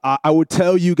I would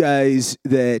tell you guys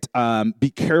that be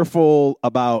careful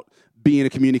about being a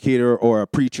communicator or a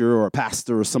preacher or a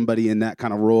pastor or somebody in that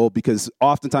kind of role, because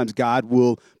oftentimes God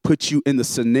will put you in the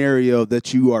scenario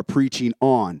that you are preaching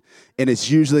on, and it's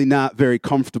usually not very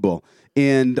comfortable.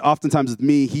 And oftentimes with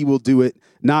me, he will do it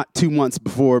not 2 months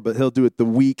before, but he'll do it the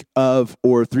week of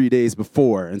or 3 days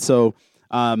before. And so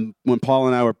when Paul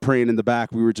and I were praying in the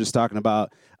back, we were just talking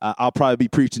about, I'll probably be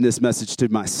preaching this message to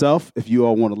myself. If you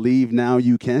all want to leave now,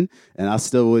 you can, and I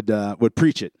still would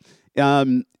preach it.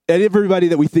 And everybody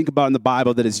that we think about in the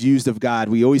Bible that is used of God,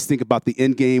 we always think about the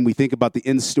end game. We think about the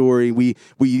end story. We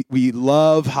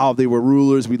love how they were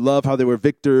rulers. We love how they were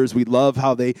victors. We love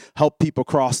how they helped people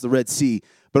cross the Red Sea.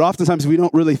 But oftentimes we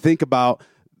don't really think about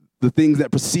the things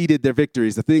that preceded their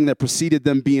victories, the thing that preceded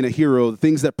them being a hero, the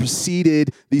things that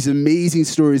preceded these amazing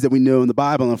stories that we know in the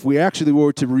Bible. And if we actually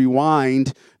were to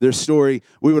rewind their story,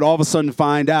 we would all of a sudden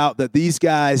find out that these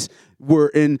guys were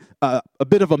in a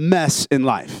bit of a mess in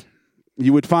life.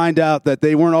 You would find out that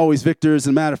they weren't always victors. As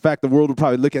a matter of fact, the world would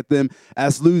probably look at them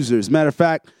as losers. Matter of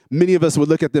fact, many of us would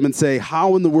look at them and say,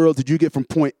 how in the world did you get from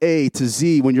point A to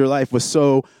Z when your life was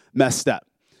so messed up?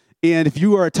 And if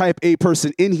you are a type A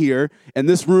person in here and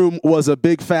this room was a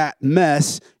big fat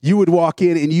mess, you would walk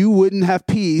in and you wouldn't have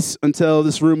peace until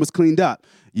this room was cleaned up.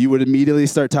 You would immediately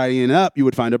start tidying it up. You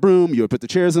would find a broom. You would put the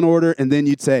chairs in order. And then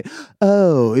you'd say,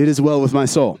 oh, it is well with my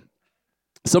soul.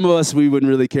 Some of us, we wouldn't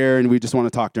really care, and we just want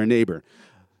to talk to our neighbor.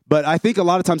 But I think a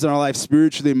lot of times in our life,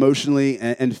 spiritually, emotionally,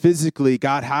 and physically,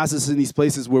 God has us in these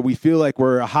places where we feel like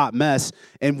we're a hot mess,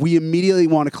 and we immediately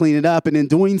want to clean it up. And in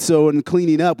doing so and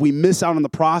cleaning up, we miss out on the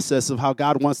process of how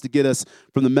God wants to get us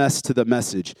from the mess to the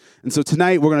message. And so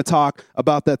tonight, we're going to talk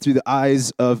about that through the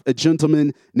eyes of a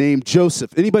gentleman named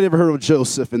Joseph. Anybody ever heard of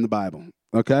Joseph in the Bible?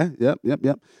 Okay, yep.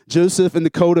 Joseph in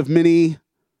the coat of many.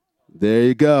 There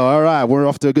you go. All right, we're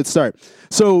off to a good start.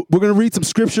 So we're going to read some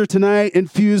scripture tonight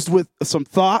infused with some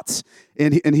thoughts,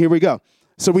 and here we go.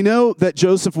 So we know that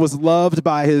Joseph was loved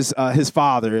by his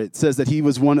father. It says that he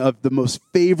was one of the most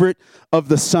favorite of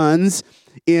the sons,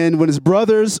 and when his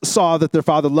brothers saw that their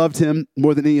father loved him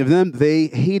more than any of them, they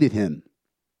hated him.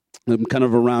 Kind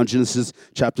of around Genesis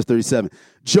chapter 37.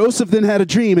 Joseph then had a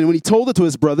dream, and when he told it to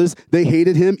his brothers, they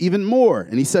hated him even more.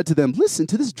 And he said to them, listen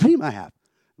to this dream I have.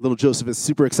 Little Joseph is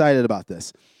super excited about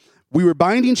this. We were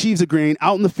binding sheaves of grain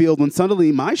out in the field when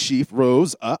suddenly my sheaf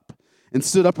rose up and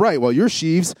stood upright while your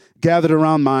sheaves gathered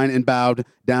around mine and bowed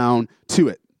down to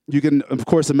it. You can, of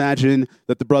course, imagine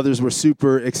that the brothers were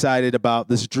super excited about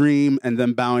this dream and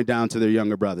them bowing down to their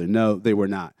younger brother. No, they were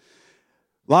not.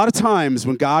 A lot of times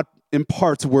when God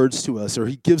imparts words to us, or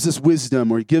he gives us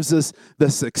wisdom, or he gives us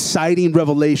this exciting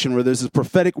revelation where there's this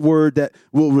prophetic word that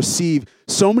we'll receive,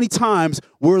 so many times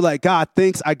we're like, God,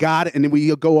 thanks, I got it, and then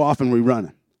we go off and we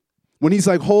run. When he's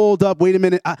like, hold up, wait a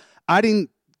minute,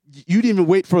 you didn't even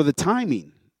wait for the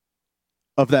timing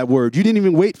of that word. You didn't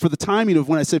even wait for the timing of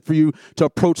when I said for you to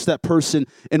approach that person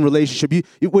in relationship.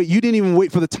 You didn't even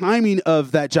wait for the timing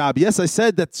of that job. Yes, I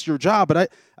said that's your job, but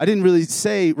I didn't really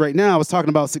say right now. I was talking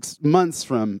about 6 months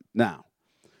from now.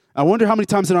 I wonder how many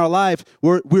times in our life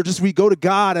we go to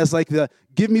God as like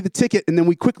give me the ticket, and then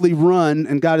we quickly run,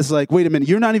 and God is like, wait a minute,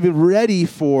 you're not even ready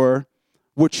for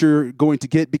what you're going to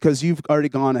get because you've already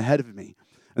gone ahead of me.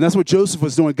 And that's what Joseph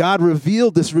was doing. God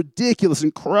revealed this ridiculous,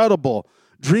 incredible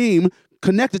dream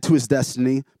connected to his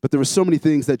destiny, but there were so many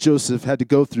things that Joseph had to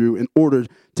go through in order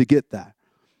to get that.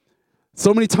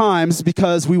 So many times,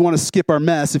 because we want to skip our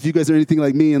mess, if you guys are anything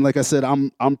like me, and like I said,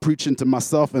 I'm preaching to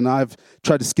myself, and I've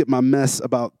tried to skip my mess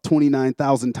about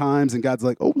 29,000 times, and God's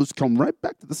like, oh, let's come right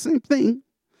back to the same thing.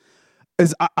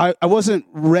 As I wasn't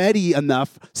ready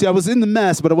enough. See, I was in the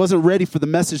mess, but I wasn't ready for the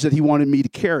message that he wanted me to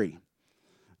carry.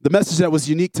 The message that was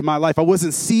unique to my life. I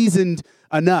wasn't seasoned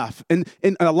enough. And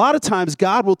a lot of times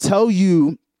God will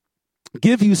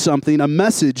give you something, a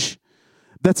message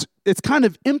it's kind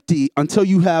of empty until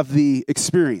you have the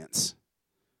experience.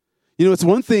 You know, it's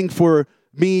one thing for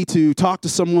me to talk to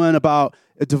someone about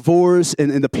a divorce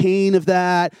and the pain of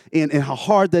that and how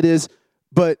hard that is.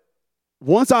 But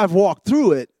once I've walked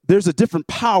through it, there's a different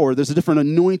power, there's a different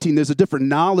anointing, there's a different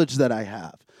knowledge that I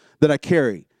have, that I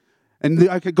carry. And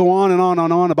I could go on and on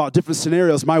and on about different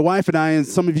scenarios. My wife and I, and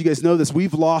some of you guys know this,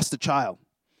 we've lost a child.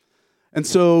 And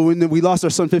so when we lost our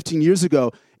son 15 years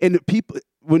ago, and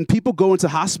when people go into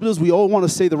hospitals, we all want to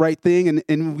say the right thing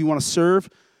and we want to serve.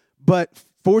 But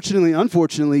fortunately,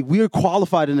 unfortunately, we are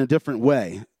qualified in a different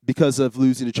way because of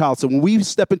losing a child. So when we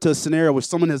step into a scenario where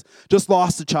someone has just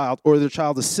lost a child or their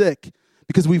child is sick,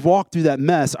 because we've walked through that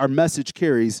mess, our message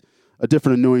carries a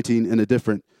different anointing and a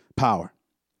different power.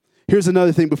 Here's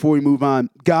another thing before we move on.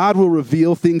 God will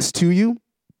reveal things to you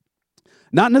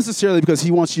Not necessarily because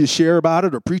he wants you to share about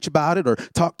it or preach about it or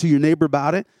talk to your neighbor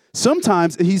about it.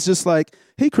 Sometimes he's just like,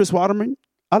 hey, Chris Waterman,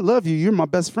 I love you. You're my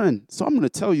best friend. So I'm going to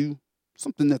tell you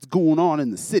something that's going on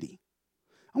in the city.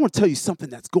 I want to tell you something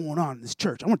that's going on in this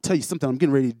church. I want to tell you something I'm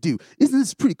getting ready to do. Isn't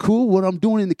this pretty cool what I'm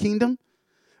doing in the kingdom?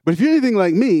 But if you're anything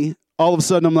like me, all of a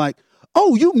sudden I'm like,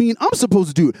 oh, you mean I'm supposed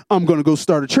to do it? I'm going to go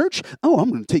start a church. Oh, I'm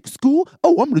going to take school.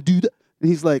 Oh, I'm going to do that. And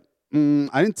he's like,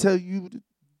 I didn't tell you to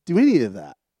do any of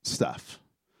that stuff.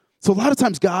 So a lot of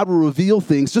times God will reveal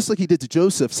things just like he did to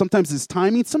Joseph. Sometimes it's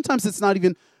timing. Sometimes it's not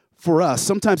even for us.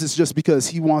 Sometimes it's just because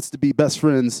he wants to be best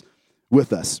friends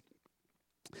with us.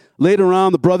 Later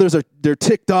on, the brothers they're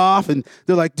ticked off, and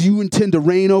they're like, do you intend to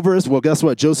reign over us? Well, guess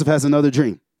what? Joseph has another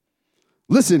dream.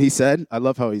 Listen, he said. I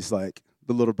love how he's like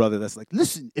the little brother that's like,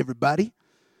 listen, everybody.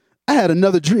 I had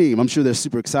another dream. I'm sure they're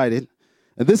super excited.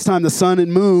 And this time the sun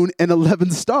and moon and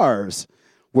 11 stars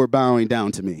were bowing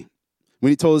down to me. When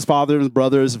he told his father and his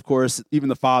brothers, of course, even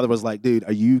the father was like, dude,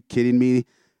 are you kidding me?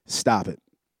 Stop it.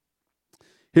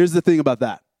 Here's the thing about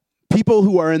that. People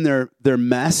who are in their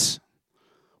mess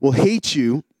will hate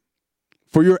you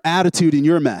for your attitude in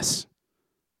your mess.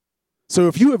 So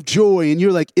if you have joy and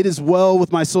you're like, it is well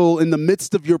with my soul in the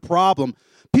midst of your problem,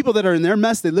 people that are in their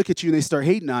mess, they look at you and they start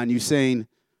hating on you saying,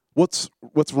 what's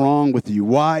wrong with you?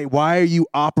 Why are you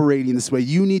operating this way?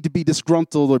 You need to be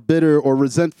disgruntled or bitter or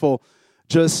resentful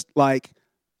just like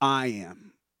I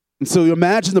am. And so you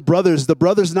imagine the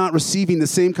brothers not receiving the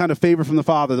same kind of favor from the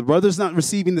father. The brothers not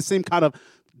receiving the same kind of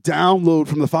download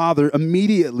from the father.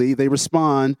 Immediately they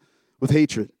respond with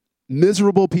hatred.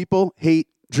 Miserable people hate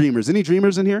dreamers. Any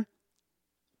dreamers in here?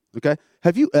 Okay.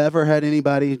 Have you ever had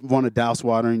anybody want to douse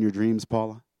water in your dreams,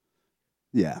 Paula?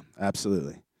 Yeah,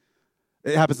 absolutely.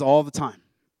 It happens all the time.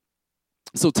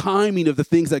 So timing of the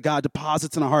things that God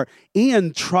deposits in our heart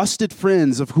and trusted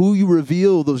friends of who you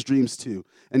reveal those dreams to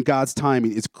and God's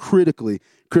timing is critically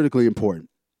important.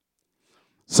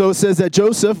 So it says that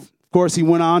Joseph, of course, he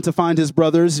went on to find his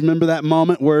brothers. Remember that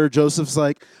moment where Joseph's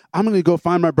like, I'm going to go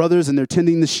find my brothers, and they're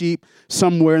tending the sheep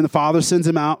somewhere, and the father sends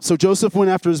him out. So Joseph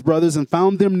went after his brothers and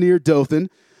found them near Dothan,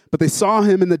 but they saw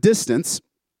him in the distance,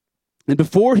 and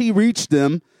before he reached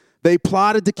them, they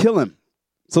plotted to kill him.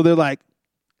 So they're like,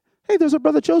 hey, there's our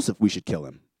brother Joseph. We should kill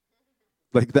him.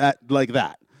 Like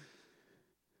that.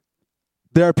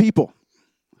 There are people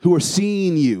who are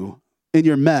seeing you in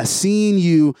your mess, seeing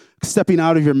you stepping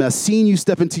out of your mess, seeing you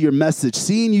step into your message,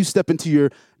 seeing you step into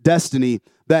your destiny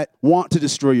that want to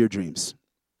destroy your dreams.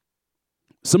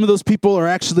 Some of those people are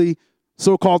actually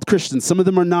so-called Christians. Some of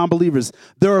them are non-believers.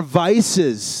 There are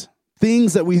vices,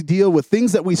 things that we deal with,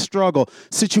 things that we struggle,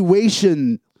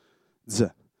 situations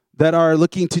that are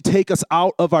looking to take us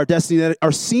out of our destiny, that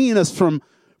are seeing us from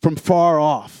far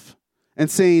off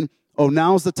and saying, oh,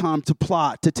 now's the time to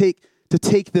plot, to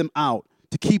take them out,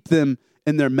 to keep them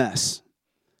in their mess.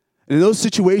 And in those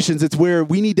situations, it's where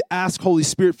we need to ask Holy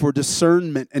Spirit for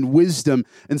discernment and wisdom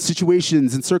and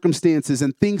situations and circumstances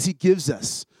and things he gives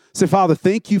us. Say, Father,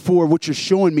 thank you for what you're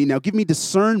showing me. Now give me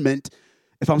discernment.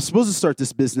 If I'm supposed to start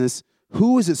this business,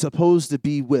 who is it supposed to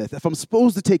be with? If I'm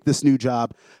supposed to take this new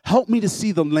job, help me to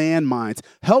see the landmines.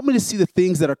 Help me to see the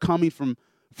things that are coming from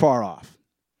far off.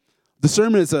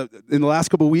 Discernment is, in the last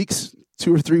couple of weeks,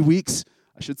 2 or 3 weeks,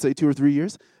 I should say 2 or 3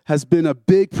 years, has been a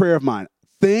big prayer of mine.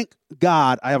 Thank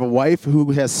God I have a wife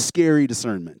who has scary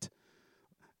discernment.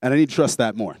 And I need to trust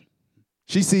that more.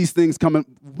 She sees things coming.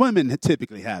 Women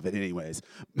typically have it anyways.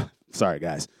 Sorry,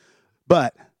 guys.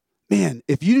 But, man,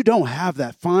 if you don't have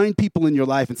that, find people in your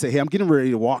life and say, hey, I'm getting ready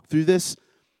to walk through this.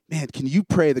 Man, can you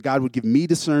pray that God would give me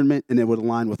discernment and it would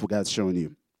align with what God's showing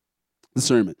you?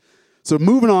 Discernment. So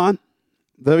moving on,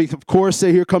 they, of course,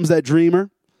 say, here comes that dreamer.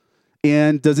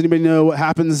 And does anybody know what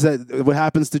happens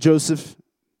to Joseph?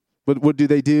 What do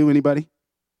they do? Anybody?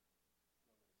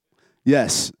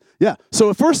 Yes. Yeah. So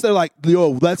at first they're like,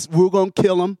 we're going to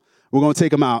kill him. We're going to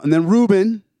take him out. And then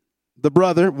Reuben, the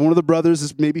brother, one of the brothers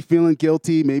is maybe feeling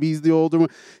guilty. Maybe he's the older one.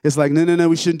 It's like, no,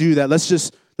 we shouldn't do that. Let's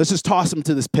just toss him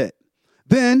to this pit.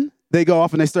 Then they go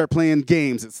off and they start playing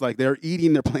games. It's like they're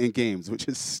playing games, which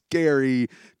is scary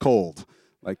cold.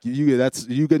 Like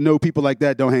you could know people like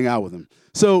that, don't hang out with them.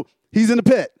 So he's in the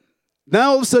pit.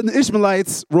 Now all of a sudden the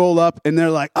Ishmaelites roll up and they're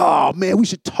like, oh man, we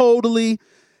should totally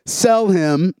sell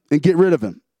him and get rid of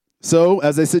him. So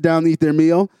as they sit down to eat their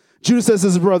meal, Judah says to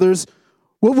his brothers,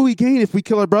 what will we gain if we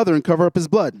kill our brother and cover up his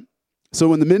blood? So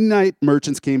when the midnight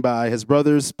merchants came by, his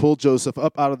brothers pulled Joseph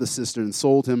up out of the cistern and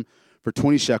sold him for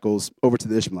 20 shekels over to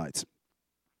the Ishmaelites.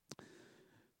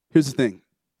 Here's the thing.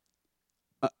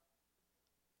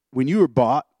 When you were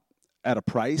bought at a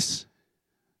price,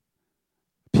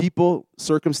 people,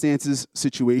 circumstances,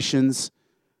 situations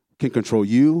can control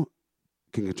you,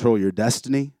 can control your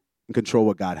destiny, and control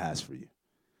what God has for you.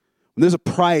 When there's a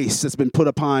price that's been put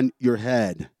upon your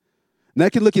head, and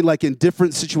that can look like in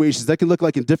different situations. That can look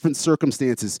like in different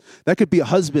circumstances. That could be a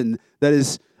husband that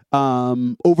is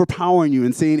overpowering you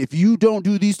and saying, if you don't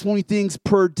do these 20 things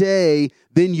per day,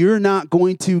 then you're not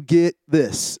going to get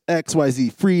this,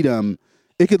 XYZ, freedom.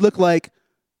 It could look like,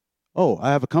 oh,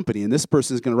 I have a company, and this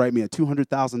person is going to write me a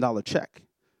 $200,000 check.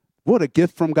 What a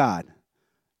gift from God.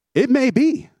 It may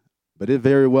be, but it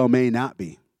very well may not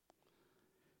be.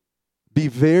 Be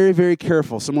very, very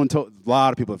careful. A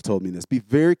lot of people have told me this. Be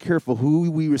very careful who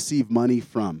we receive money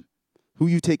from, who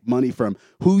you take money from,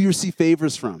 who you receive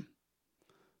favors from.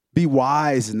 Be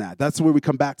wise in that. That's where we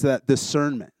come back to that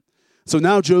discernment. So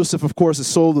now Joseph, of course, is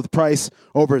sold with a price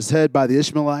over his head by the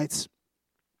Ishmaelites.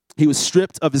 He was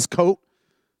stripped of his coat.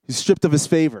 He's stripped of his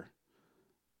favor.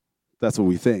 That's what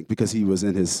we think, because he was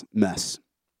in his mess.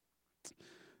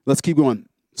 Let's keep going.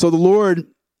 So the Lord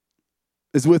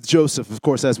is with Joseph, of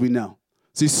course, as we know.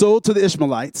 So he's sold to the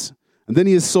Ishmaelites, and then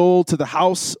he is sold to the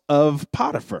house of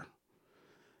Potiphar.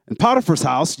 In Potiphar's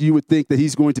house, you would think that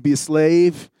he's going to be a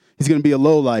slave. He's going to be a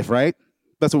lowlife, right?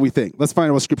 That's what we think. Let's find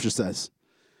out what Scripture says.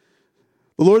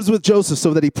 The Lord is with Joseph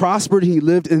so that he prospered and he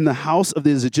lived in the house of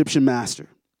his Egyptian master.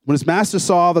 When his master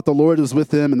saw that the Lord was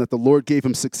with him and that the Lord gave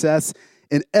him success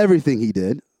in everything he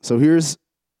did. So here's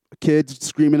a kid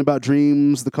screaming about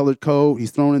dreams, the colored coat.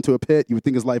 He's thrown into a pit. You would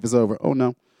think his life is over. Oh,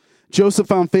 no. Joseph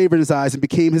found favor in his eyes and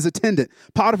became his attendant.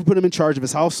 Potiphar put him in charge of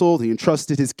his household. He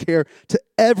entrusted his care to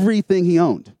everything he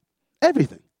owned.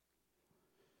 Everything.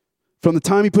 From the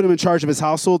time he put him in charge of his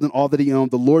household and all that he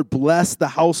owned, the Lord blessed the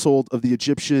household of the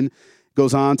Egyptian.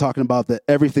 Goes on talking about that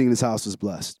everything in his house was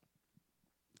blessed.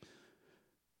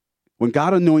 When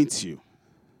God anoints you,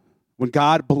 when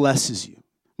God blesses you,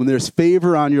 when there's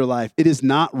favor on your life, it is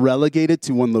not relegated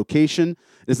to one location.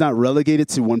 It is not relegated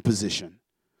to one position.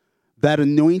 That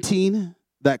anointing,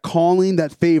 that calling,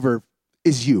 that favor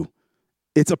is you.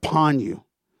 It's upon you.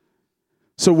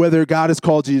 So whether God has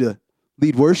called you to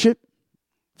lead worship,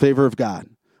 favor of God.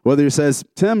 Whether he says,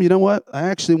 Tim, you know what? I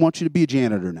actually want you to be a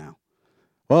janitor now.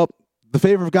 Well, the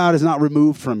favor of God is not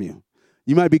removed from you.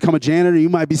 You might become a janitor. You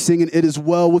might be singing It Is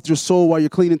Well With Your Soul while you're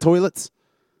cleaning toilets.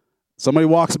 Somebody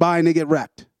walks by and they get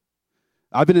wrecked.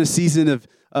 I've been in a season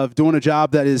of doing a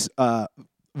job that is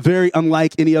very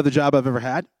unlike any other job I've ever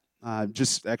had.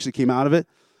 Just actually came out of it.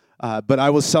 But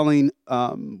I was selling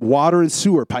water and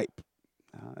sewer pipe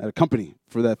at a company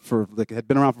that had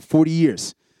been around for 40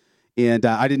 years. And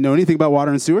I didn't know anything about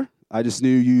water and sewer. I just knew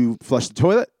you flush the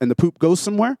toilet and the poop goes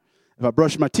somewhere. If I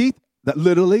brush my teeth, that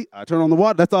literally, I turn on the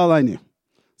water. That's all I knew.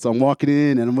 So I'm walking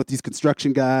in, and I'm with these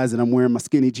construction guys, and I'm wearing my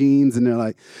skinny jeans, and they're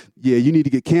like, yeah, you need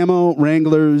to get camo,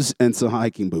 Wranglers, and some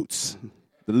hiking boots.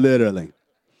 Literally.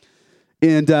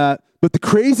 And but the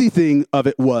crazy thing of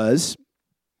it was,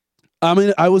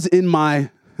 I was in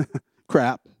my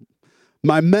crap,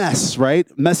 my mess, right?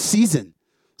 Mess season.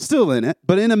 Still in it,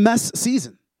 but in a mess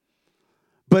season.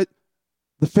 But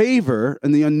the favor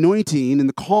and the anointing and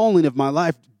the calling of my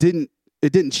life didn't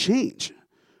change.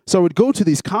 So I would go to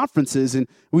these conferences and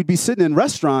we'd be sitting in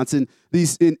restaurants and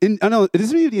these, I know,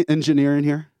 is anybody an engineer in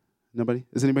here? Nobody?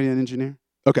 Is anybody an engineer?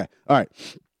 Okay, all right.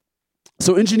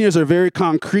 So engineers are very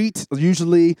concrete,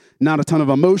 usually not a ton of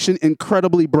emotion,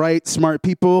 incredibly bright, smart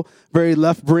people, very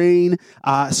left brain.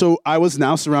 So I was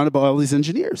now surrounded by all these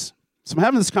engineers. So I'm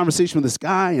having this conversation with this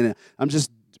guy and I'm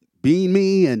just being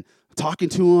me and talking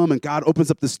to him, and God opens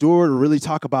up this door to really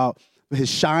talk about his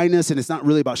shyness, and it's not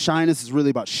really about shyness, it's really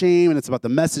about shame, and it's about the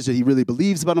message that he really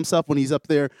believes about himself when he's up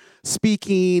there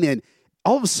speaking. And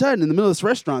all of a sudden, in the middle of this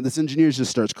restaurant, this engineer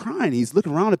just starts crying. He's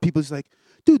looking around at people. He's like,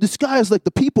 dude, this guy is like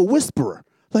the people whisperer.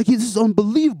 Like, this is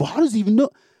unbelievable. How does he even know?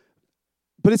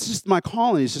 But it's just my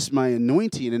calling. It's just my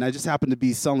anointing, and I just happen to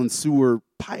be selling sewer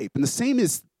pipe. And the same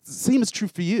is true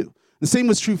for you. The same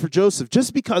was true for Joseph.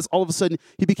 Just because all of a sudden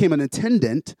he became an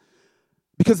attendant,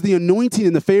 because of the anointing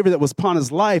and the favor that was upon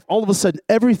his life, all of a sudden,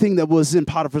 everything that was in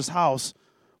Potiphar's house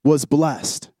was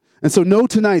blessed. And so know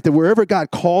tonight that wherever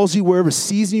God calls you, wherever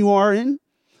season you are in,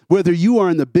 whether you are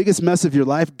in the biggest mess of your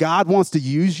life, God wants to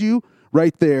use you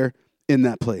right there in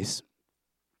that place.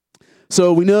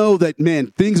 So we know that,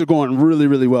 man, things are going really,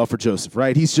 really well for Joseph,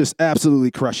 right? He's just absolutely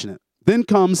crushing it. Then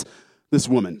comes this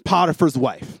woman, Potiphar's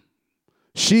wife.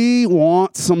 She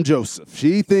wants some Joseph.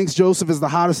 She thinks Joseph is the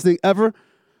hottest thing ever.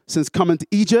 Since coming to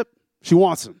Egypt, she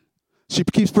wants him. She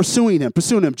keeps pursuing him.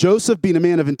 Joseph being a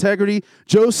man of integrity.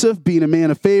 Joseph being a man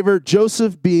of favor.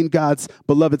 Joseph being God's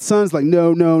beloved son. Like,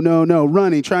 no,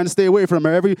 running, trying to stay away from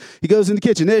her. He goes in the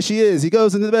kitchen, there she is. He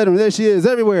goes into the bedroom, there she is.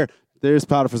 Everywhere, there's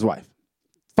Potiphar's wife.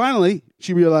 Finally,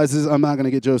 she realizes, I'm not going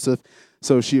to get Joseph.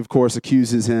 So she, of course,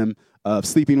 accuses him of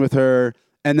sleeping with her.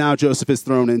 And now Joseph is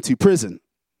thrown into prison.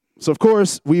 So, of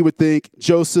course, we would think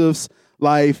Joseph's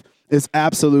life is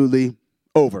absolutely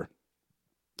over.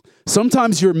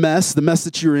 Sometimes your mess, the mess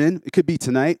that you're in, it could be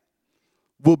tonight,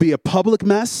 will be a public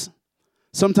mess.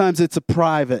 Sometimes it's a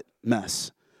private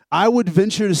mess. I would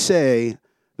venture to say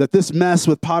that this mess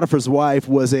with Potiphar's wife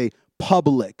was a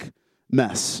public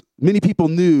mess. Many people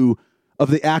knew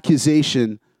of the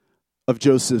accusation of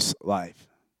Joseph's life.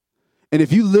 And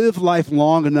if you live life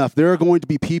long enough, there are going to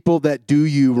be people that do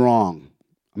you wrong.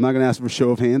 I'm not going to ask for a show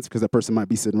of hands because that person might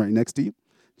be sitting right next to you.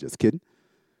 Just kidding.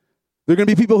 There are going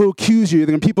to be people who accuse you. There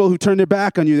are going to be people who turn their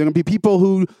back on you. There are going to be people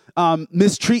who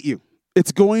mistreat you.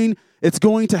 It's going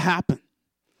to happen.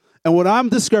 And what I'm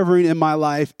discovering in my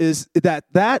life is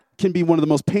that can be one of the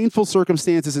most painful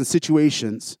circumstances and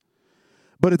situations.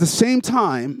 But at the same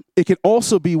time, it can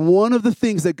also be one of the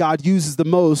things that God uses the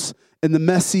most in the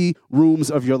messy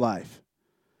rooms of your life.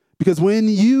 Because when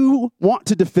you want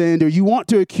to defend or you want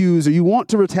to accuse or you want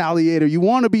to retaliate or you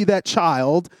want to be that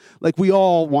child, like we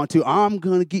all want to, I'm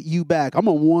going to get you back. I'm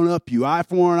going to one-up you, eye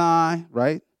for an eye,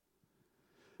 right?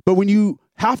 But when you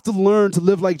have to learn to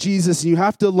live like Jesus and you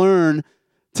have to learn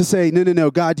to say, no,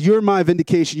 God, you're my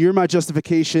vindication, you're my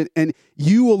justification, and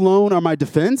you alone are my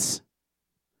defense,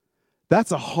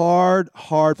 that's a hard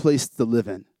place to live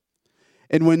in.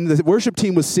 And when the worship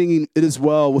team was singing It Is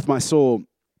Well With My Soul,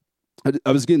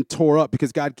 I was getting tore up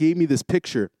because God gave me this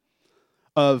picture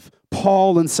of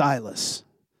Paul and Silas,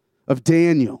 of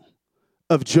Daniel,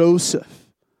 of Joseph,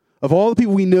 of all the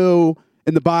people we know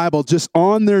in the Bible just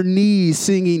on their knees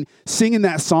singing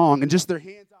that song and just their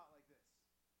hands out like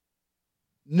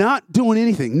this. Not doing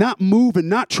anything, not moving,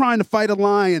 not trying to fight a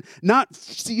lion, not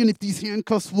seeing if these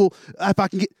handcuffs if I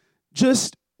can get,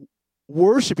 just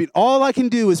worshiping. All I can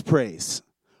do is praise.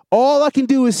 All I can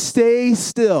do is stay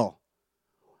still.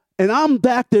 And I'm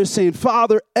back there saying,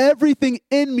 Father, everything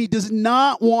in me does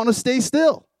not want to stay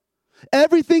still.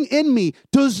 Everything in me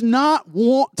does not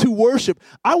want to worship.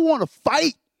 I want to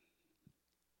fight.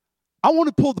 I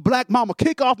want to pull the black mama,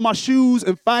 kick off my shoes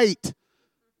and fight.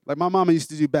 Like my mama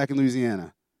used to do back in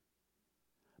Louisiana.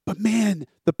 But man,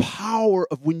 the power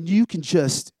of when you can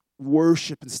just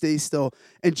worship and stay still.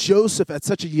 And Joseph, at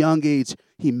such a young age,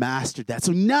 he mastered that.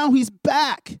 So now he's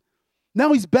back.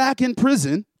 Now he's back in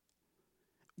prison,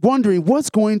 wondering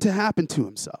what's going to happen to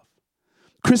himself.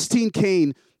 Christine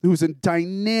Kane, who's a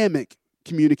dynamic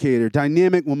communicator,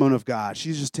 dynamic woman of God.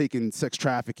 She's just taken sex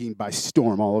trafficking by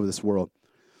storm all over this world.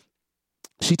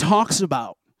 She talks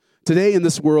about today in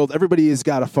this world, everybody has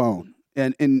got a phone.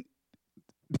 And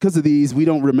because of these, we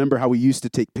don't remember how we used to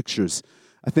take pictures.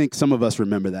 I think some of us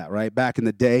remember that, right? Back in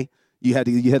the day, you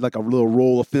had like a little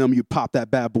roll of film. You pop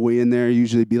that bad boy in there.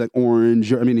 Usually it'd be like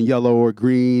orange, yellow or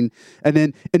green.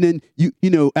 And then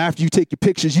you after you take your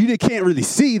pictures, you can't really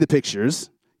see the pictures.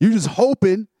 You're just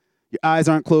hoping your eyes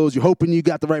aren't closed. You're hoping you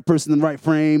got the right person in the right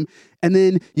frame. And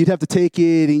then you'd have to take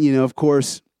it and, of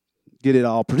course, get it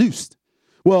all produced.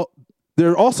 Well, there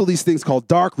are also these things called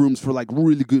dark rooms for like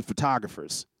really good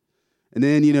photographers. And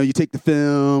then, you take the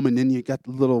film and then you got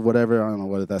the little whatever, I don't know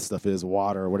what that stuff is,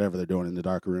 water or whatever they're doing in the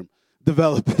dark room.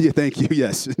 Yeah, thank you,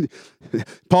 yes.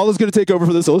 Paula's going to take over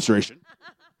for this illustration.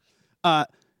 But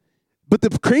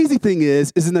the crazy thing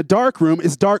is in the dark room,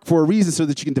 it's dark for a reason so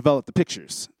that you can develop the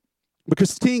pictures. Because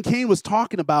Christine Kane was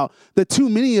talking about that too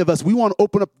many of us, we want to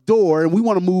open up the door and we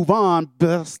want to move on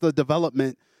past the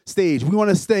development stage. We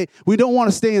don't want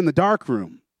to stay in the dark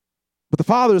room. But the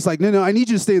Father is like, no, I need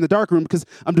you to stay in the dark room because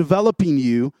I'm developing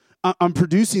you. I'm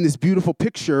producing this beautiful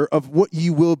picture of what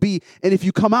you will be. And if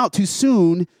you come out too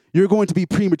soon, you're going to be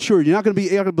premature. You're not going to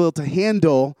be able to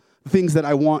handle the things that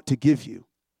I want to give you.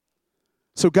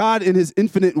 So God, in his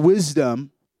infinite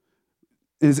wisdom,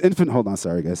 hold on,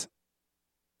 sorry, guys.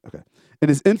 Okay. In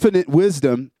his infinite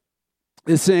wisdom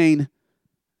is saying,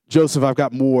 Joseph, I've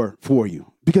got more for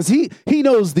you. Because he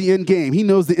knows the end game. He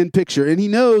knows the end picture. And he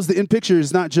knows the end picture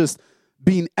is not just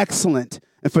being excellent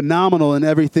and phenomenal in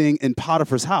everything in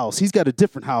Potiphar's house. He's got a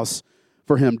different house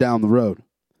for him down the road.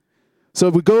 So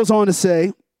it goes on to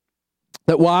say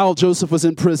that while Joseph was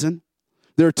in prison,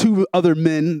 there are two other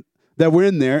men that were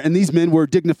in there, and these men were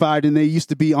dignified, and they used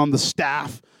to be on the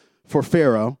staff for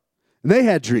Pharaoh, and they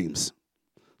had dreams.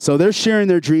 So they're sharing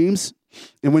their dreams,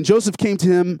 and when Joseph came to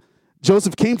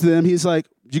them, he's like,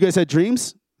 you guys had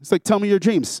dreams? It's like, tell me your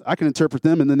dreams. I can interpret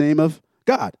them in the name of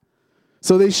God.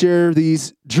 So they share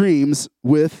these dreams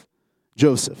with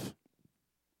Joseph.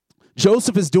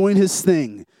 Joseph is doing his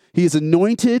thing. He is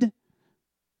anointed.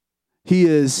 He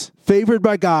is favored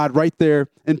by God right there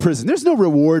in prison. There's no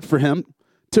reward for him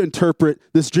to interpret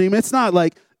this dream. It's not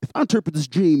like, if I interpret this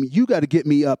dream, you got to get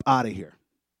me up out of here,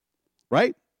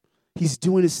 right? He's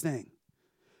doing his thing.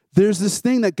 There's this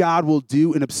thing that God will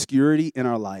do in obscurity in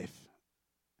our life.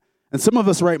 And some of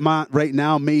us right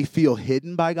now may feel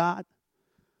hidden by God.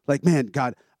 Like, man,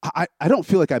 God, I don't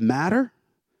feel like I matter,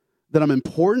 that I'm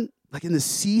important. Like in this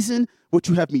season, what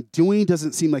you have me doing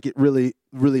doesn't seem like it really,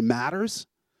 really matters.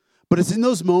 But it's in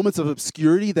those moments of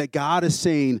obscurity that God is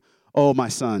saying, oh, my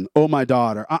son, oh, my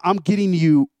daughter, I'm getting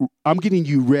you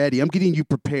ready. I'm getting you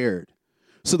prepared.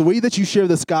 So the way that you share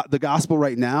the gospel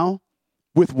right now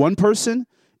with one person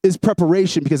is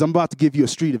preparation, because I'm about to give you a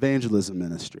street evangelism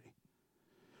ministry.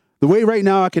 The way right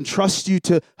now I can trust you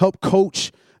to help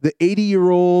coach the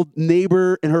 80-year-old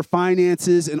neighbor in her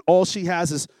finances, and all she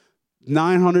has is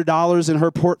 $900 in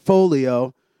her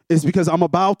portfolio, is because I'm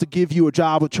about to give you a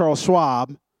job with Charles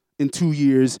Schwab in 2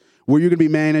 years where you're going to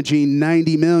be managing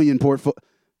 90 million portfolio.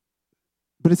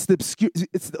 But it's the obscure.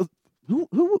 Who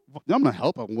I'm going to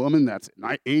help a woman that's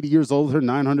 80 years old, her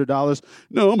 $900.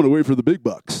 No, I'm going to wait for the big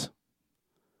bucks.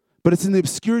 But it's in the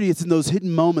obscurity, it's in those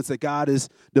hidden moments that God is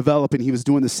developing. He was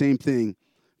doing the same thing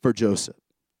for Joseph.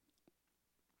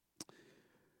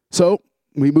 So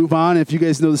we move on. If you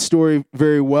guys know the story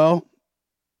very well,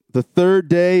 the third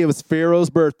day, it was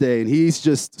Pharaoh's birthday, and he's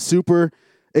just super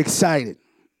excited.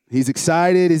 He's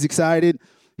excited.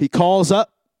 He calls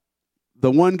up the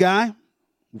one guy,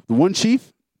 the one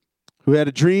chief, who had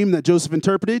a dream that Joseph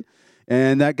interpreted.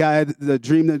 And that guy, the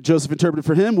dream that Joseph interpreted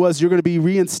for him was, you're going to be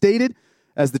reinstated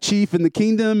as the chief in the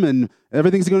kingdom, and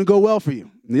everything's going to go well for you.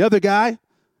 And the other guy,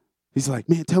 he's like,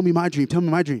 man, tell me my dream.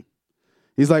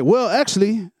 He's like, well,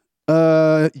 actually,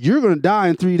 you're going to die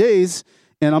in 3 days,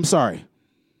 and I'm sorry.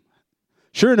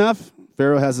 Sure enough,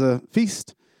 Pharaoh has a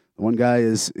feast. The one guy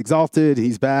is exalted.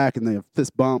 He's back, and they have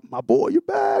fist bump. My boy, you're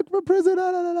back from prison.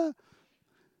 Da, da, da, da.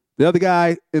 The other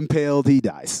guy, impaled, he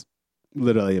dies.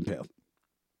 Literally impaled.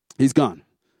 He's gone.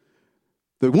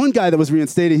 The one guy that was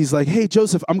reinstated, he's like, hey,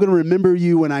 Joseph, I'm going to remember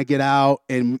you when I get out,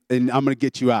 and I'm going to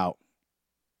get you out.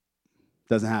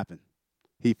 Doesn't happen.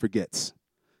 He forgets.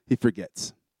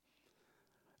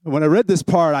 When I read this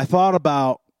part, I thought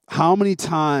about how many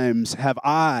times have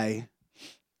I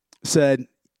said,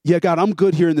 yeah, God, I'm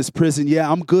good here in this prison.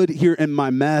 Yeah, I'm good here in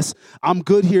my mess. I'm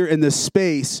good here in this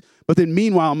space. But then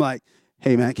meanwhile, I'm like,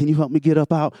 hey, man, can you help me get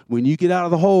up out? When you get out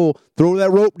of the hole, throw that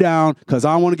rope down, because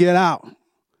I want to get out.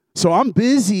 So I'm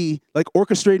busy, like,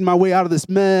 orchestrating my way out of this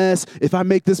mess. If I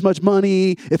make this much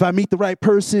money, if I meet the right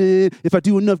person, if I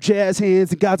do enough jazz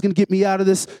hands, and God's going to get me out of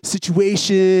this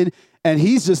situation. And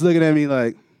he's just looking at me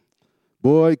like,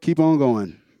 boy, keep on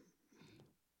going.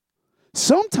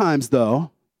 Sometimes,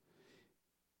 though,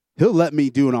 he'll let me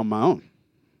do it on my own.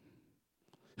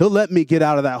 He'll let me get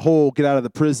out of that hole, get out of the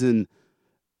prison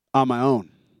on my own.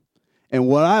 And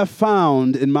what I've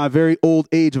found in my very old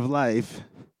age of life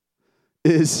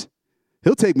is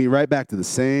he'll take me right back to the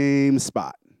same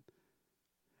spot.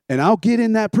 And I'll get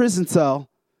in that prison cell.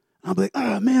 I'll be like,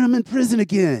 oh, man, I'm in prison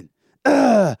again.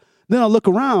 Then I'll look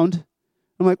around.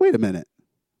 I'm like, wait a minute.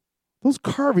 Those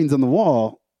carvings on the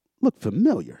wall look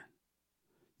familiar.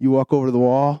 You walk over to the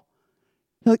wall.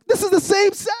 You're like, this is the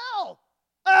same cell.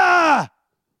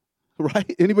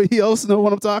 Right? Anybody else know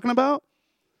what I'm talking about?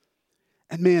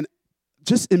 And man,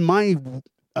 just in my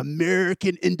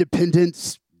American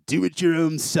independence, do it your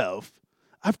own self,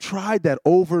 I've tried that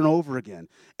over and over again.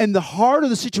 And the harder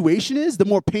the situation is, the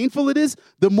more painful it is,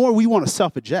 the more we want to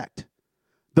self-eject.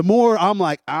 The more I'm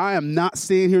like, I am not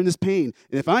staying here in this pain.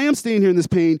 And if I am staying here in this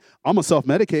pain, I'm going to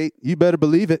self-medicate. You better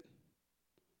believe it.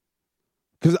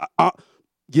 Because, I'm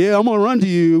going to run to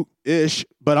you-ish,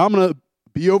 but I'm going to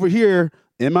be over here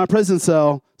in my prison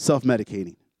cell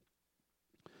self-medicating.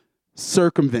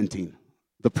 Circumventing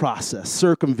the process,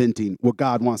 circumventing what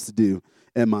God wants to do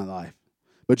in my life.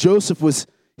 But Joseph was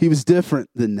different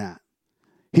than that.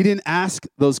 He didn't ask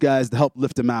those guys to help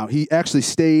lift him out. He actually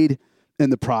stayed in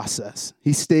the process.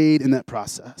 He stayed in that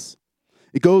process.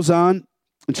 It goes on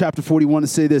in chapter 41 to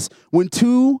say this: when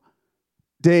 2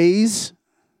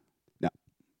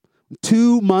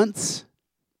 months,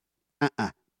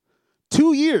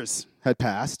 2 years had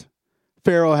passed,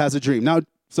 Pharaoh has a dream. Now,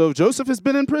 so Joseph has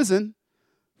been in prison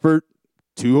for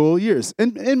 2 whole years,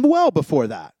 and well before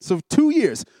that. So 2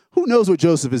 years. Who knows what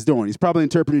Joseph is doing? He's probably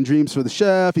interpreting dreams for the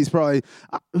chef. He's probably,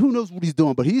 who knows what he's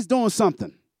doing, but he's doing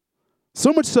something.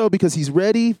 So much so because he's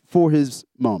ready for his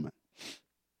moment.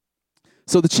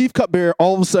 So the chief cupbearer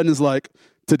all of a sudden is like,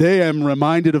 today I'm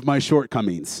reminded of my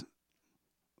shortcomings.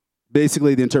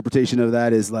 Basically, the interpretation of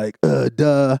that is like,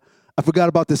 I forgot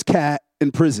about this cat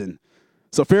in prison.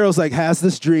 So Pharaoh's like, has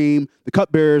this dream. The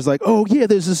cupbearer is like, oh yeah,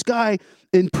 there's this guy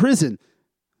in prison.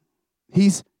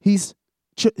 He's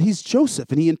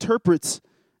Joseph, and he interprets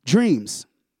dreams.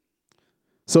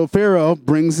 So Pharaoh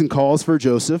brings and calls for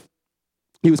Joseph.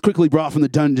 He was quickly brought from the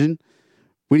dungeon.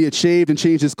 When he had shaved and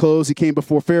changed his clothes, he came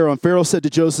before Pharaoh. And Pharaoh said to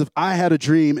Joseph, I had a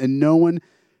dream, and no one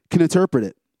can interpret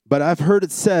it. But I've heard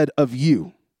it said of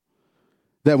you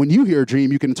that when you hear a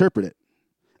dream, you can interpret it.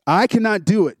 I cannot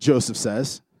do it, Joseph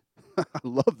says. I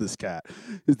love this cat.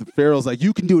 The Pharaoh's like,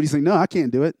 you can do it. He's like, no, I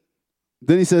can't do it.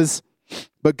 Then he says,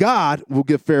 but God will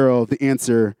give Pharaoh the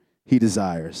answer he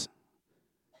desires.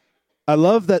 I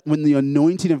love that when the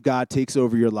anointing of God takes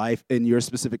over your life and your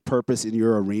specific purpose in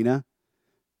your arena,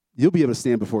 you'll be able to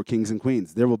stand before kings and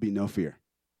queens. There will be no fear.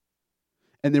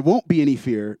 And there won't be any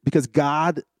fear because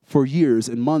God, for years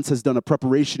and months, has done a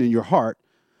preparation in your heart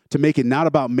to make it not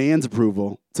about man's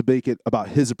approval, to make it about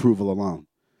his approval alone.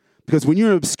 Because when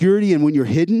you're in obscurity and when you're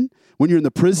hidden, when you're in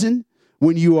the prison,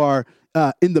 when you are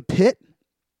in the pit,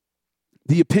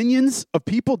 the opinions of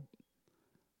people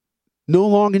no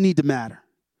longer need to matter.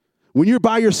 When you're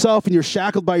by yourself and you're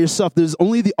shackled by yourself, there's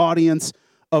only the audience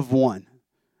of one.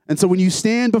 And so when you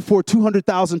stand before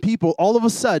 200,000 people, all of a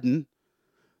sudden,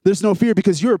 there's no fear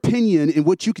because your opinion and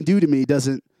what you can do to me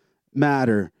doesn't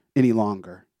matter any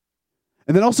longer.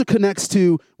 And that also connects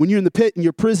to when you're in the pit and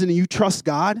you're prison and you trust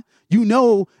God, you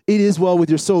know it is well with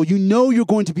your soul. You know you're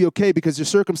going to be okay because your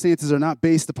circumstances are not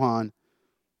based upon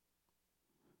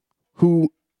who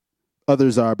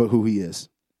others are, but who he is.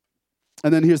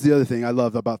 And then here's the other thing I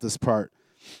love about this part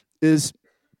is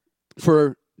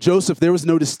for Joseph, there was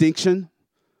no distinction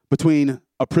between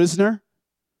a prisoner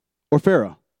or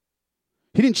Pharaoh.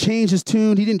 He didn't change his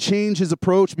tune. He didn't change his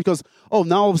approach because,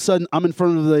 now all of a sudden I'm in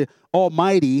front of the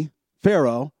almighty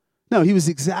Pharaoh. No, he was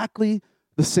exactly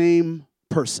the same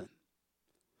person.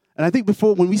 And I think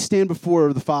when we stand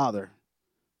before the Father,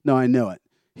 no, I know it.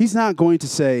 He's not going to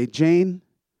say, Jane,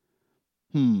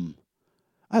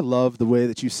 I love the way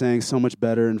that you sang so much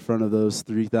better in front of those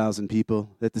 3,000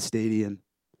 people at the stadium.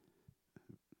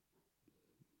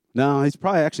 No, he's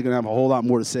probably actually going to have a whole lot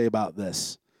more to say about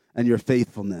this and your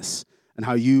faithfulness and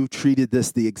how you treated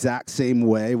this the exact same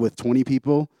way with 20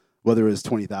 people, whether it was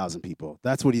 20,000 people.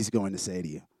 That's what he's going to say to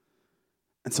you.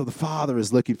 And so the Father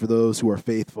is looking for those who are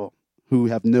faithful, who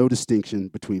have no distinction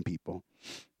between people.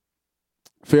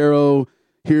 Pharaoh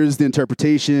here's the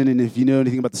interpretation, and if you know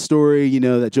anything about the story, you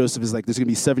know that Joseph is like, there's going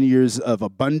to be 7 years of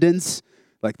abundance.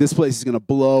 Like, this place is going to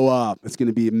blow up. It's going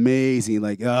to be amazing.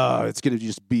 Like, it's going to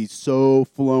just be so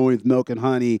flowing with milk and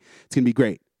honey. It's going to be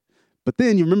great. But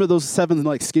then you remember those 7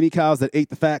 like skinny cows that ate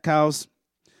the fat cows?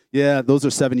 Yeah, those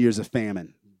are 7 years of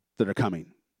famine that are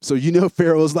coming. So you know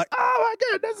Pharaoh's like, oh my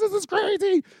goodness, this is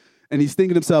crazy. And he's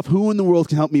thinking to himself, who in the world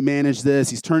can help me manage this?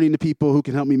 He's turning to people who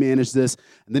can help me manage this.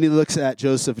 And then he looks at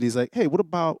Joseph and he's like, hey, what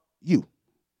about you?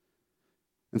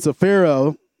 And so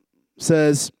Pharaoh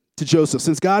says to Joseph,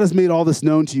 since God has made all this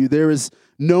known to you, there is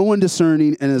no one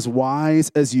discerning and as wise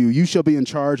as you. You shall be in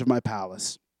charge of my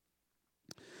palace.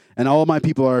 And all of my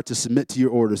people are to submit to your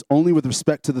orders. Only with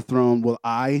respect to the throne will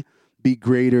I be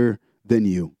greater than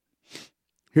you.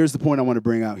 Here's the point I want to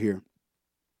bring out here.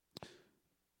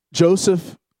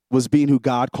 Joseph was being who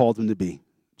God called him to be.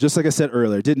 Just like I said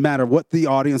earlier, it didn't matter what the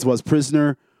audience was,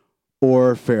 prisoner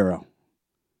or Pharaoh.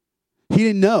 He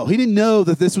didn't know. He didn't know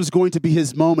that this was going to be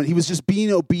his moment. He was just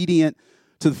being obedient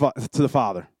to the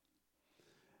Father.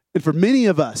 And for many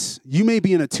of us, you may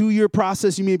be in a 2-year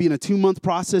process. You may be in a 2-month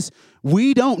process.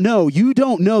 We don't know. You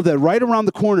don't know that right around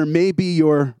the corner may be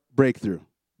your breakthrough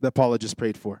that Paula just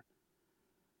prayed for.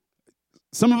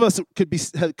 Some of us could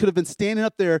have been standing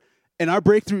up there and our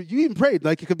breakthrough, you even prayed,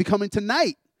 like it could be coming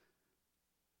tonight.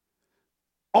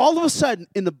 All of a sudden,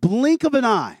 in the blink of an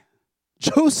eye,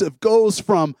 Joseph goes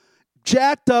from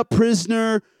jacked up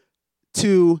prisoner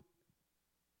to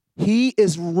he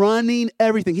is running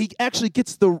everything. He actually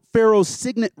gets the Pharaoh's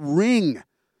signet ring.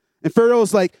 And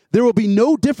Pharaoh's like, there will be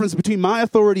no difference between my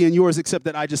authority and yours except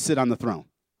that I just sit on the throne.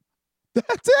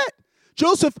 That's it.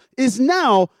 Joseph is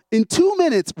now, in 2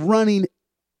 minutes, running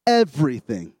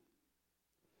everything.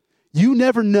 You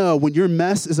never know when your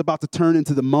mess is about to turn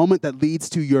into the moment that leads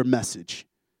to your message.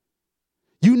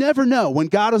 You never know when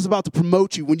God is about to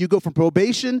promote you, when you go from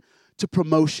probation to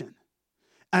promotion.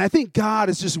 And I think God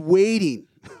is just waiting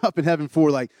up in heaven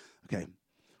for like, okay,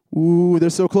 ooh, they're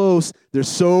so close. They're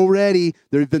so ready.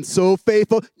 They've been so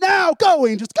faithful. Now go,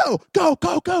 angels, go.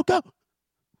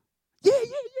 Yeah.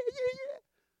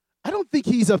 I don't think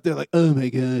he's up there like, oh my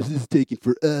gosh, this is taking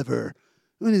forever.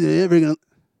 When is it ever going to?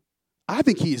 I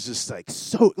think he is just like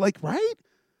so, like, right?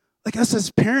 Like us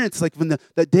as parents, like when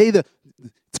that day,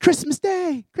 it's Christmas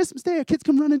Day, our kids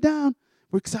come running down.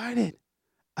 We're excited.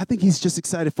 I think he's just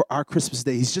excited for our Christmas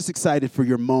day. He's just excited for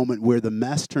your moment where the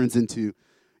mess turns into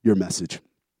your message.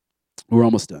 We're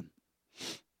almost done.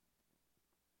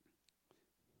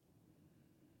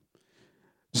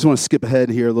 Just want to skip ahead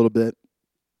here a little bit.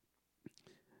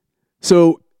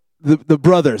 So the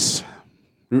brothers,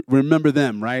 remember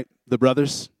them, right? The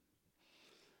brothers.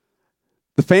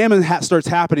 The famine starts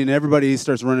happening and everybody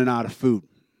starts running out of food.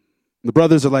 The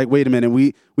brothers are like, wait a minute,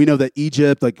 we know that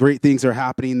Egypt, like great things are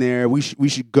happening there. We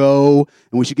should go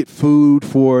and we should get food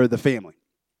for the family.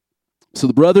 So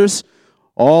the brothers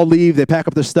all leave, they pack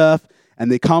up their stuff,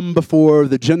 and they come before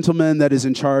the gentleman that is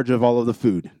in charge of all of the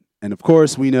food. And of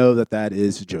course, we know that that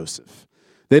is Joseph.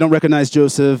 They don't recognize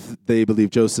Joseph. They believe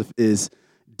Joseph is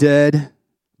dead,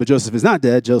 but Joseph is not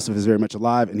dead. Joseph is very much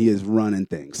alive, and he is running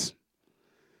things.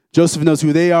 Joseph knows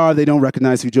who they are. They don't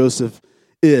recognize who Joseph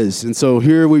is. And so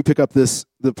here we pick up the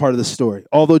part of the story.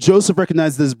 Although Joseph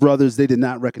recognized his brothers, they did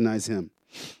not recognize him.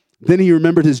 Then he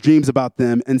remembered his dreams about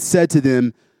them and said to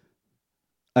them,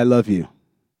 I love you.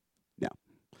 Now,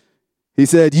 he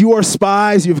said, you are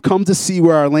spies. You've come to see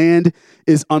where our land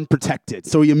is unprotected.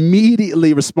 So he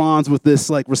immediately responds with this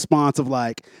response of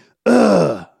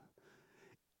ugh,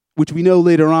 which we know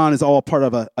later on is all part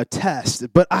of a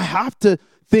test. But I have to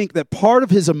think that part of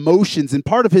his emotions and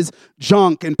part of his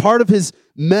junk and part of his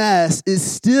mess is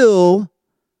still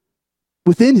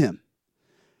within him.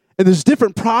 And there's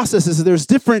different processes, there's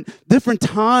different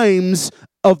times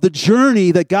of the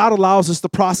journey that God allows us to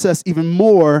process even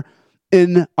more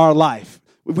in our life.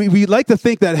 We like to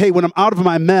think that, hey, when I'm out of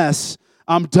my mess,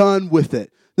 I'm done with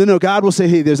it. No, God will say,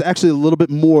 hey, there's actually a little bit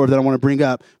more that I want to bring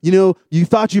up. You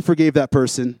thought you forgave that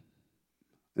person,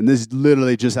 and this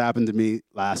literally just happened to me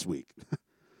last week.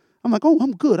 I'm like, oh,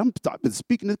 I'm good. I've been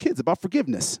speaking to the kids about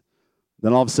forgiveness.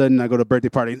 Then all of a sudden, I go to a birthday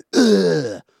party,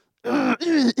 and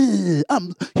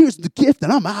here's the gift,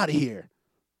 and I'm out of here.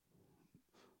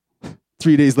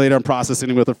 3 days later, I'm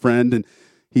processing with a friend, and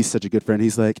he's such a good friend.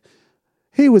 He's like,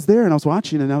 hey, I was there, and I was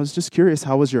watching, and I was just curious,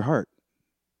 how was your heart?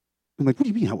 I'm like, what do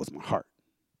you mean, how was my heart?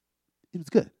 It was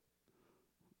good.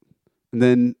 And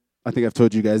then I think I've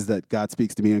told you guys that God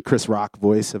speaks to me in Chris Rock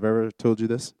voice. Have I ever told you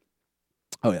this?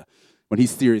 Oh, yeah. When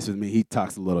he's serious with me, he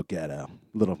talks a little ghetto,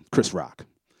 little Chris Rock.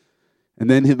 And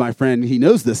then my friend, he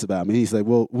knows this about me. He's like,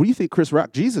 well, what do you think Chris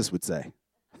Rock Jesus would say?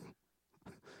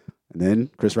 And then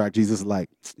Chris Rock Jesus is like,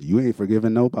 you ain't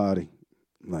forgiving nobody.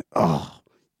 I'm like, oh,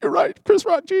 you're right, Chris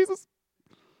Rock Jesus.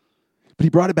 But he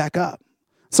brought it back up.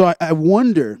 So I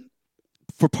wonder,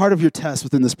 for part of your test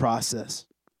within this process,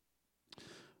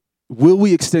 will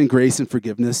we extend grace and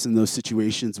forgiveness in those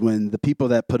situations when the people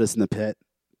that put us in the pit,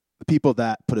 the people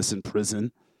that put us in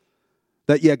prison,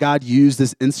 that, yeah, God used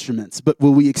as instruments, but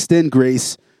will we extend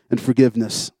grace and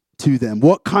forgiveness to them?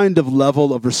 What kind of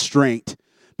level of restraint?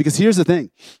 Because here's the thing.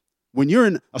 When you're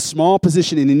in a small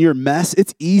position and in your mess,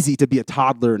 it's easy to be a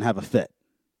toddler and have a fit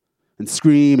and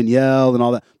scream and yell and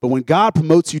all that. But when God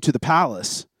promotes you to the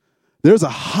palace, there's a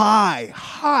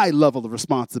high level of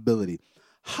responsibility,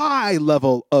 high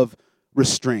level of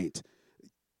restraint.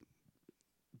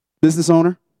 Business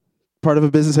owner? Part of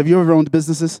a business. Have you ever owned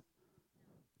businesses?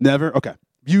 Never? Okay.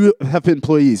 You have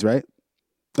employees, right?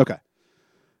 Okay.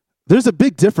 There's a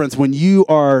big difference when you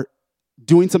are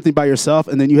doing something by yourself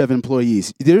and then you have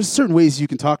employees. There's certain ways you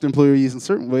can talk to employees and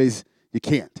certain ways you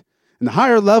can't. And the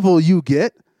higher level you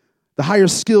get, the higher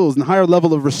skills and the higher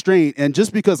level of restraint. And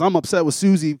just because I'm upset with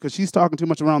Susie because she's talking too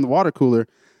much around the water cooler,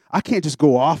 I can't just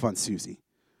go off on Susie.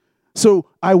 So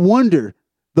I wonder,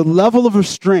 the level of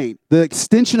restraint, the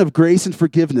extension of grace and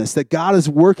forgiveness that God is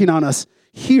working on us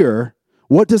here,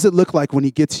 what does it look like when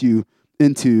he gets you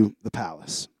into the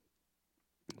palace?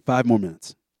 5 more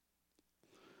minutes.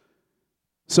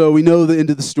 So we know the end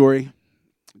of the story.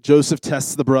 Joseph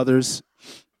tests the brothers,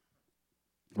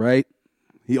 right?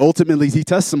 He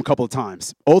tests them a couple of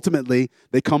times. Ultimately,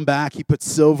 they come back. He puts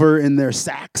silver in their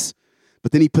sacks,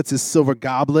 but then he puts his silver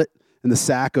goblet in the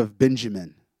sack of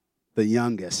Benjamin, the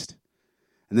youngest.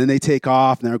 And then they take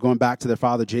off, and they're going back to their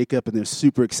father Jacob, and they're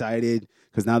super excited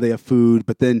because now they have food.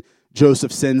 But then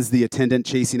Joseph sends the attendant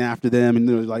chasing after them, and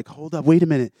they're like, hold up, wait a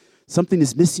minute. Something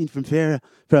is missing from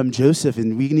Joseph,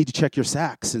 and we need to check your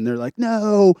sacks. And they're like,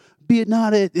 no, be it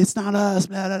not it. It's not us,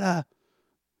 blah, blah, blah.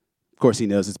 Of course, he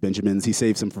knows it's Benjamin's. He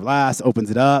saves him for last,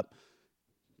 opens it up.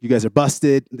 You guys are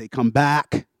busted. They come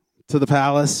back to the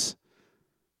palace.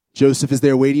 Joseph is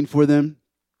there waiting for them.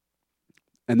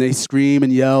 And they scream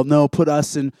and yell, no, put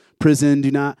us in prison.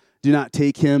 Do not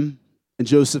take him. And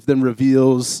Joseph then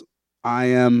reveals, I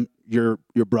am your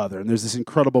brother. And there's this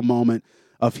incredible moment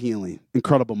of healing.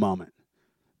 Incredible moment.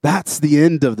 That's the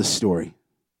end of the story.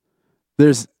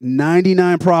 There's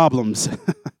 99 problems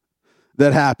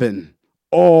that happen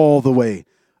all the way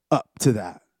up to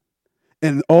that.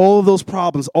 And all of those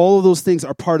problems, all of those things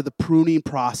are part of the pruning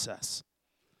process.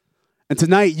 And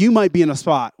tonight, you might be in a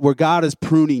spot where God is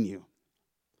pruning you.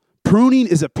 Pruning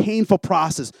is a painful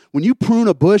process. When you prune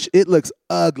a bush, it looks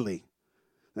ugly.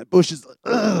 That bush is,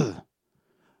 ugh.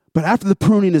 But after the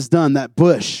pruning is done, that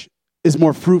bush is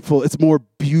more fruitful. It's more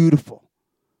beautiful.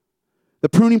 The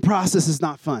pruning process is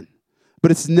not fun,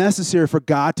 but it's necessary for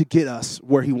God to get us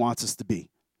where he wants us to be.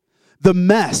 The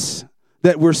mess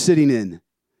that we're sitting in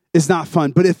is not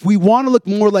fun, but if we want to look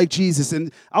more like Jesus,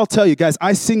 and I'll tell you guys,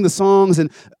 I sing the songs and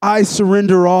I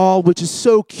surrender all, which is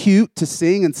so cute to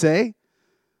sing and say,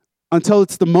 until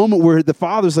it's the moment where the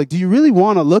Father's like, do you really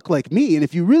want to look like me? And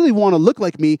if you really want to look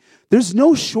like me, there's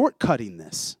no shortcutting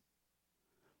this.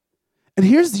 And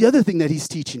here's the other thing that he's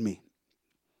teaching me.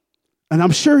 And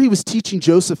I'm sure he was teaching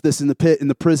Joseph this in the pit, in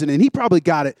the prison, and he probably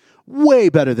got it way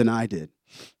better than I did.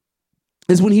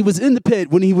 Is when he was in the pit,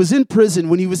 when he was in prison,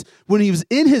 when he was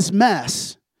in his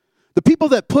mess, the people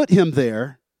that put him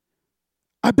there,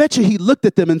 I bet you he looked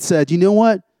at them and said, you know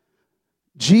what?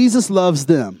 Jesus loves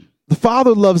them. The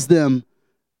Father loves them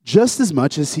just as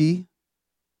much as he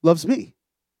loves me.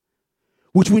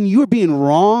 Which when you're being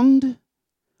wronged,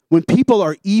 when people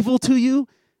are evil to you,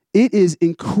 it is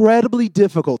incredibly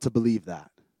difficult to believe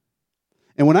that.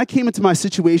 And when I came into my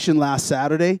situation last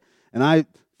Saturday, and I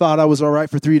thought I was all right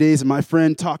for 3 days, and my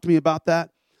friend talked to me about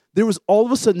that, there was all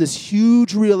of a sudden this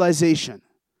huge realization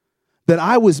that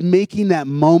I was making that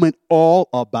moment all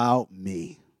about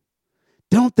me.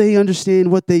 Don't they understand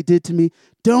what they did to me?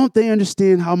 Don't they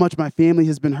understand how much my family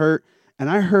has been hurt? And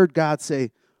I heard God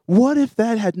say, what if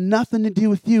that had nothing to do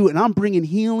with you, and I'm bringing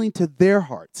healing to their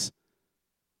hearts?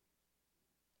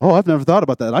 Oh, I've never thought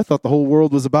about that. I thought the whole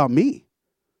world was about me.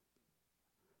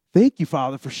 Thank you,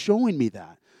 Father, for showing me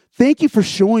that. Thank you for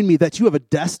showing me that you have a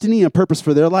destiny and a purpose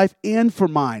for their life and for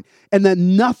mine. And that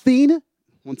nothing,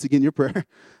 once again, your prayer,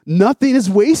 nothing is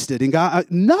wasted. And God,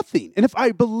 nothing. And if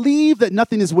I believe that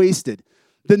nothing is wasted,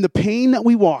 then the pain that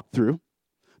we walk through,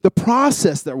 the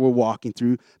process that we're walking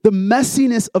through, the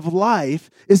messiness of life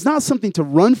is not something to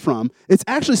run from. It's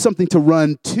actually something to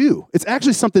run to. It's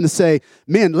actually something to say,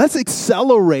 man, let's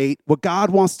accelerate what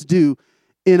God wants to do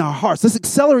in our hearts. Let's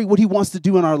accelerate what he wants to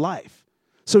do in our life.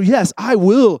 So yes, I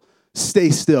will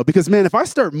stay still because, man, if I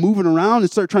start moving around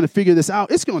and start trying to figure this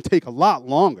out, it's going to take a lot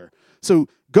longer. So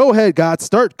go ahead, God,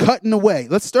 start cutting away.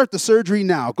 Let's start the surgery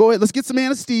now. Go ahead, let's get some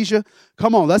anesthesia.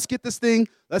 Come on, let's get this thing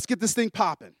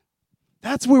popping.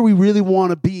 That's where we really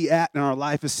want to be at in our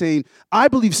life, is saying, I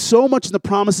believe so much in the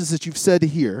promises that you've said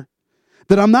here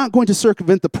that I'm not going to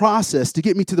circumvent the process to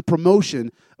get me to the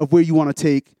promotion of where you want to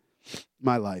take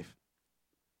my life.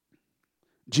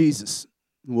 Jesus,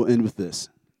 we'll end with this,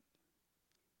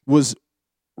 was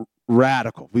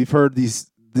radical. We've heard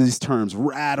these terms,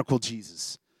 radical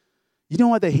Jesus. You know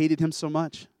why they hated him so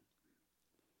much?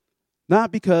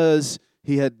 Not because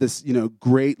he had this,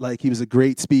 great, he was a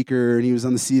great speaker and he was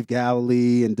on the Sea of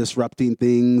Galilee and disrupting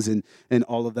things and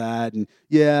all of that. And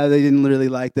yeah, they didn't really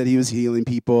like that he was healing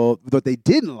people. What they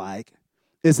didn't like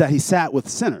is that he sat with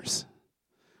sinners.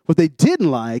 What they didn't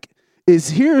like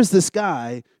is here's this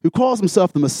guy who calls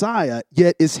himself the Messiah,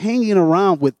 yet is hanging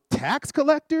around with tax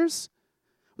collectors.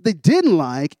 What they didn't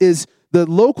like is the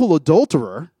local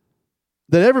adulterer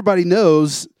that everybody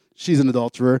knows she's an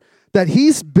adulterer, that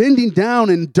he's bending down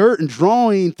in dirt and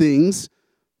drawing things,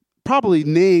 probably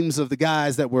names of the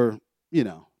guys that were,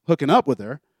 hooking up with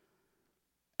her,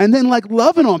 and then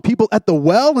loving on people at the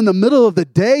well in the middle of the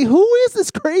day. Who is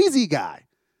this crazy guy?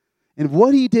 And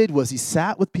what he did was he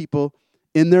sat with people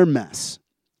in their mess.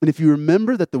 And if you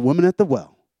remember that the woman at the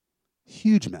well,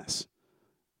 huge mess,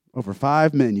 over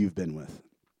 5 men you've been with,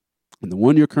 and the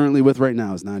one you're currently with right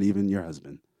now is not even your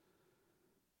husband.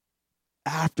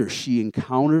 After she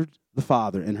encountered the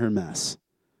Father in her mess,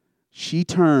 she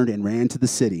turned and ran to the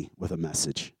city with a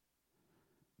message.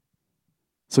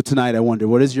 So tonight I wonder,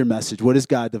 what is your message? What is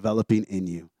God developing in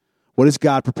you? What is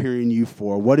God preparing you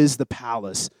for? What is the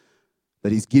palace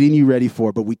that he's getting you ready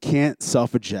for? But we can't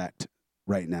self-eject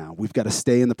right now. We've got to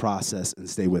stay in the process and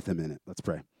stay with him in it. Let's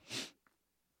pray.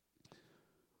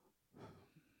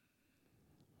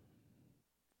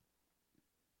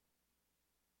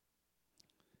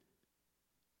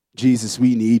 Jesus,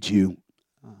 we need you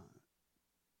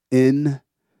in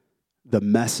the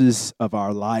messes of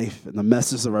our life and the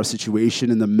messes of our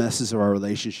situation and the messes of our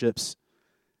relationships.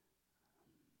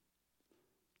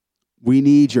 We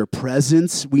need your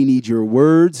presence. We need your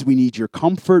words. We need your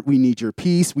comfort. We need your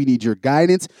peace. We need your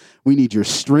guidance. We need your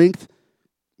strength.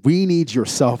 We need your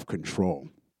self-control.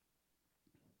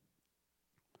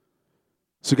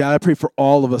 So God, I pray for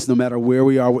all of us, no matter where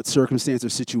we are, what circumstance or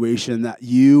situation, that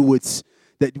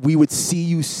we would see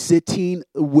you sitting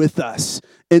with us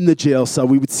in the jail cell.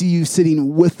 We would see you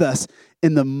sitting with us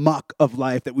in the muck of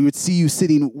life, that we would see you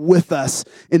sitting with us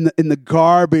in the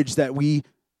garbage that we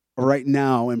are right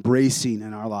now embracing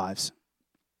in our lives.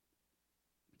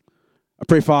 I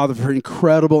pray, Father, for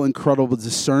incredible, incredible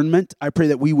discernment. I pray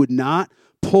that we would not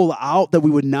pull out, that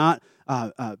we would not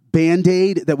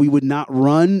Band-Aid, that we would not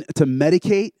run to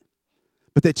medicate,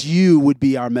 but that you would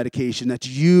be our medication, that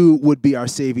you would be our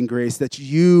saving grace, that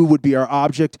you would be our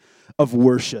object of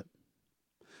worship.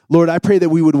 Lord, I pray that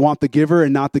we would want the giver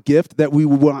and not the gift, that we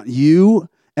would want you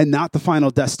and not the final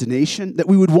destination, that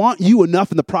we would want you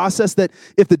enough in the process that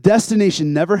if the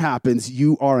destination never happens,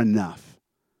 you are enough.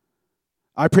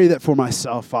 I pray that for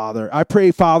myself, Father. I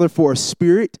pray, Father, for a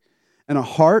spirit and a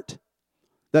heart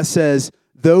that says,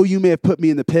 though you may have put me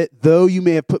in the pit, though you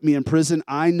may have put me in prison,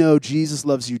 I know Jesus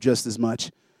loves you just as much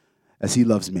as he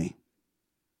loves me.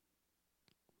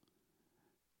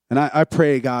 And I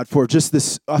pray, God, for just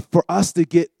this, for us to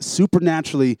get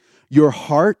supernaturally your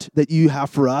heart that you have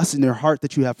for us and your heart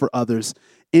that you have for others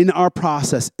in our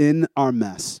process, in our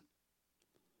mess.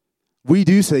 We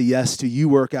do say yes to you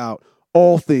work out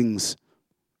all things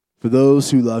for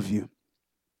those who love you.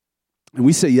 And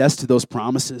we say yes to those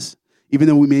promises. Even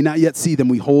though we may not yet see them,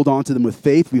 we hold on to them with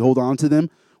faith. We hold on to them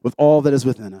with all that is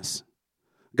within us.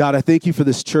 God, I thank you for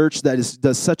this church that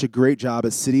does such a great job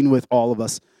at sitting with all of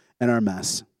us in our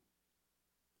mess.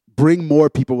 Bring more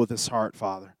people with this heart,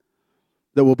 Father,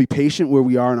 that will be patient where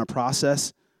we are in our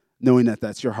process, knowing that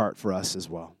that's your heart for us as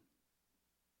well.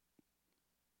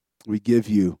 We give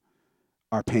you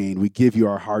our pain. We give you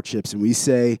our hardships. And we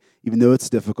say, even though it's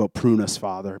difficult, prune us,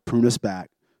 Father. Prune us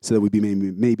back so that we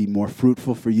may be more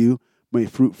fruitful for you, more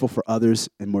fruitful for others,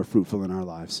 and more fruitful in our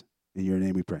lives. In your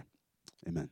name we pray. Amen.